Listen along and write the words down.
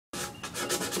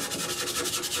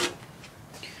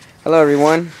Hello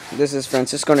everyone, this is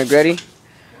Francisco Negretti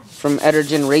from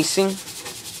Etergen Racing.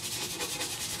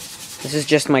 This is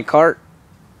just my cart,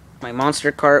 my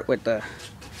monster cart with the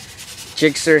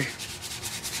Gixxer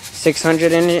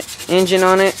 600 engine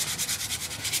on it,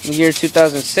 year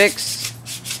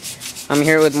 2006. I'm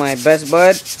here with my best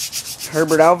bud,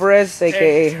 Herbert Alvarez,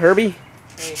 aka Herbie.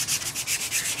 Hey.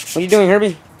 What are you doing,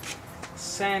 Herbie?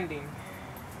 Sanding.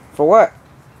 For what?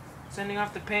 Sanding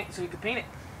off the paint so we can paint it.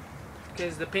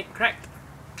 Because the paint cracked.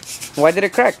 Why did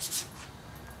it crack?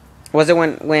 Was it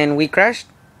when we crashed?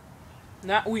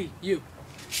 Not we, you.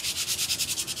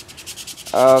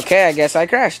 Okay, I guess I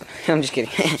crashed. I'm just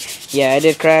kidding. Yeah, I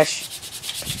did crash.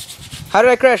 How did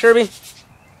I crash, Herbie?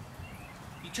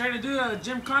 You tried to do a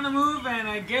Gymkhana move and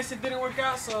I guess it didn't work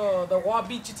out, so the wall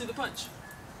beat you to the punch.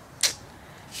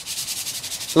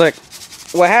 Look,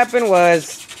 what happened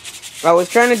was I was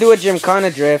trying to do a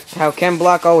Gymkhana drift, how Ken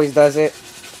Block always does it,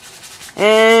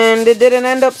 and it didn't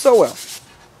end up so well.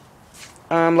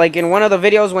 Like in one of the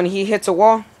videos when he hits a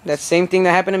wall, that same thing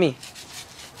that happened to me.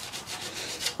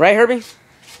 Right, Herbie?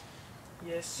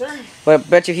 Yes, sir. But I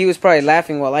bet you he was probably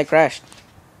laughing while I crashed.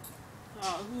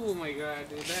 Oh my god,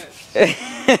 dude,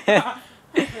 that...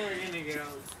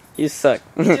 You suck.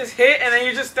 You just hit and then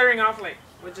you're just staring off like,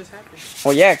 what just happened?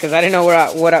 Well, yeah, because I didn't know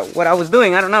what I was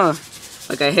doing. I don't know.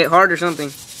 Like I hit hard or something.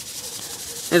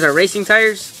 There's our racing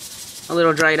tires. A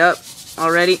little dried up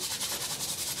already.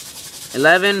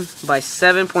 11 by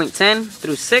 7.10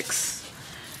 through 6.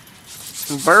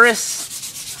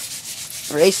 Burris.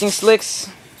 Racing slicks.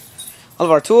 All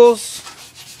of our tools.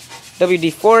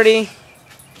 WD-40.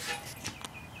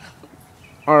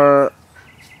 Our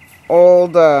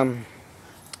old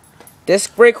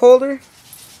disc brake holder.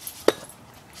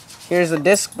 Here's the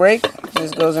disc brake.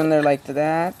 This goes in there like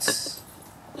that.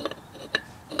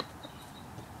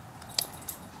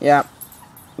 Yeah,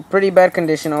 pretty bad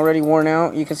condition, already worn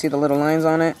out. You can see the little lines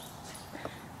on it.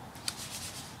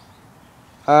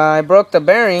 I broke the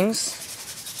bearings.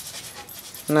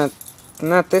 Not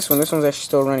this one. This one's actually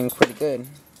still running pretty good. I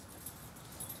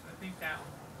think that one.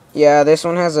 Yeah, this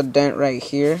one has a dent right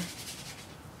here.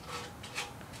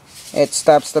 It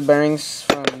stops the bearings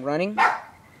from running.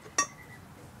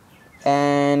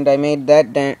 And I made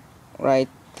that dent right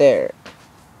there.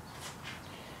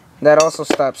 That also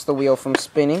stops the wheel from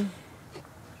spinning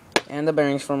and the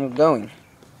bearings from going.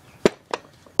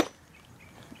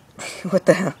 What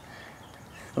the hell?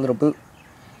 A little boot.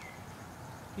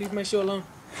 Leave my shoe alone.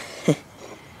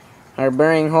 Our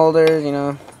bearing holders, you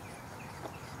know.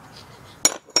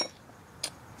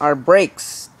 Our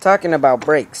brakes. Talking about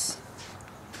brakes.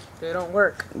 They don't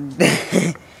work.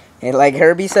 And like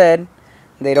Herbie said,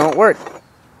 they don't work.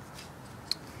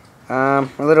 A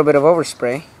little bit of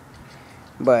overspray.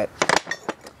 But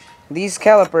these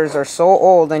calipers are so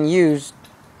old and used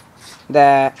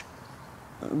that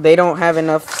they don't have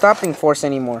enough stopping force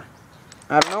anymore.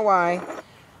 I don't know why.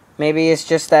 Maybe it's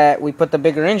just that we put the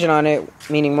bigger engine on it,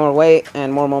 meaning more weight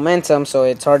and more momentum, so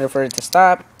it's harder for it to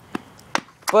stop.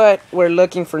 But we're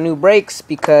looking for new brakes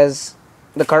because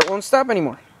the cart won't stop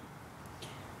anymore.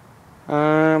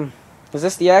 Is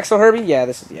this the axle, Herbie? Yeah,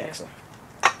 this is the axle.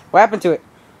 What happened to it?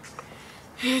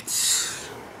 It's...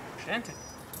 dented.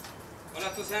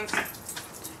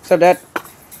 What's up, Dad?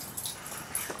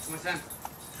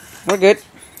 We're good.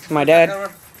 My dad.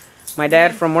 My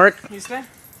dad from work. ¿Viste?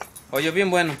 Oye,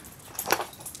 bien bueno.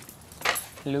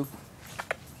 Hello.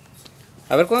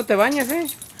 A ver cuando te bañas, eh?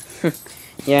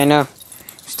 Yeah, I know.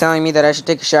 He's telling me that I should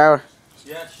take a shower.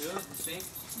 Yeah, sure. See?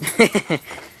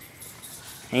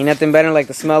 Ain't nothing better like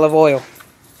the smell of oil.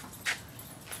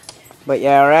 But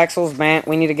yeah, our axle's bent.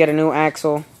 We need to get a new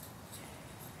axle.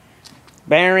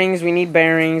 Bearings, we need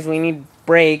bearings. We need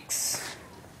brakes.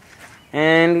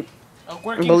 And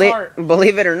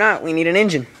believe it or not, we need an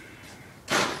engine.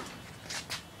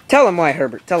 Tell him why,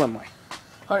 Herbert. Tell him why.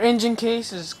 Our engine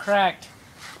case is cracked.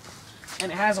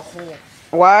 And it has a hole.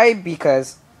 Why?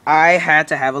 Because I had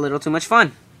to have a little too much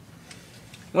fun.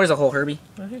 Where's the hole, Herbie?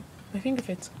 Okay. My finger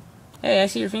fits. Hey, I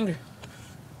see your finger.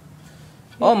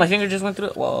 Oh, my finger just went through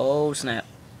it. Whoa, snap.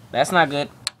 That's not good.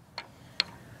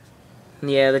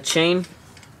 Yeah, the chain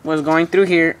was going through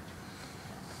here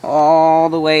all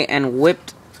the way and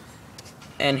whipped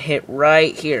and hit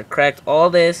right here. Cracked all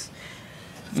this.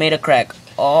 Made a crack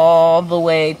all the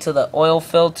way to the oil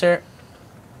filter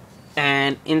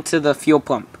and into the fuel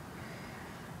pump.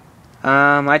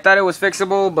 I thought it was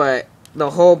fixable, but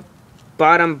the whole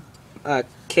bottom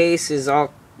case is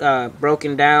all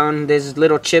broken down. There's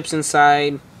little chips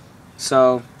inside,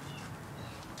 so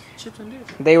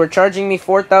they were charging me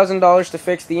 $4,000 to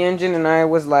fix the engine, and I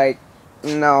was like,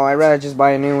 no, I'd rather just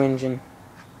buy a new engine.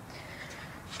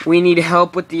 We need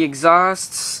help with the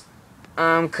exhausts,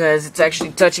 cause it's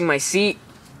actually touching my seat.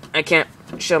 I can't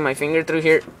shove my finger through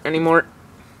here anymore.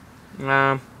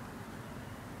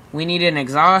 We need an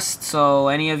exhaust, so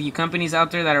any of you companies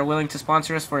out there that are willing to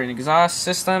sponsor us for an exhaust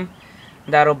system,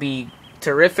 that'll be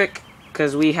terrific,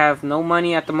 because we have no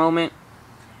money at the moment.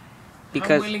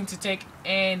 I'm willing to take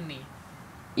any.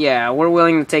 Yeah, we're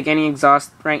willing to take any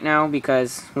exhaust right now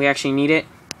because we actually need it.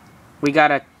 We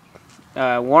got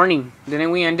a warning,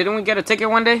 didn't we? And didn't we get a ticket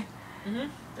one day?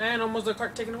 And almost the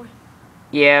cart taken away.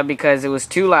 Yeah, because it was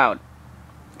too loud.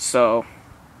 So,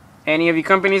 any of you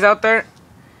companies out there,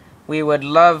 we would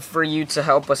love for you to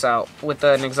help us out with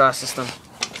an exhaust system.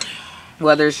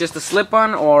 Whether it's just a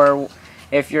slip-on or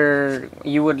if you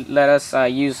would let us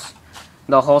use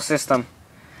the whole system.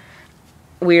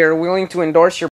 We are willing to endorse your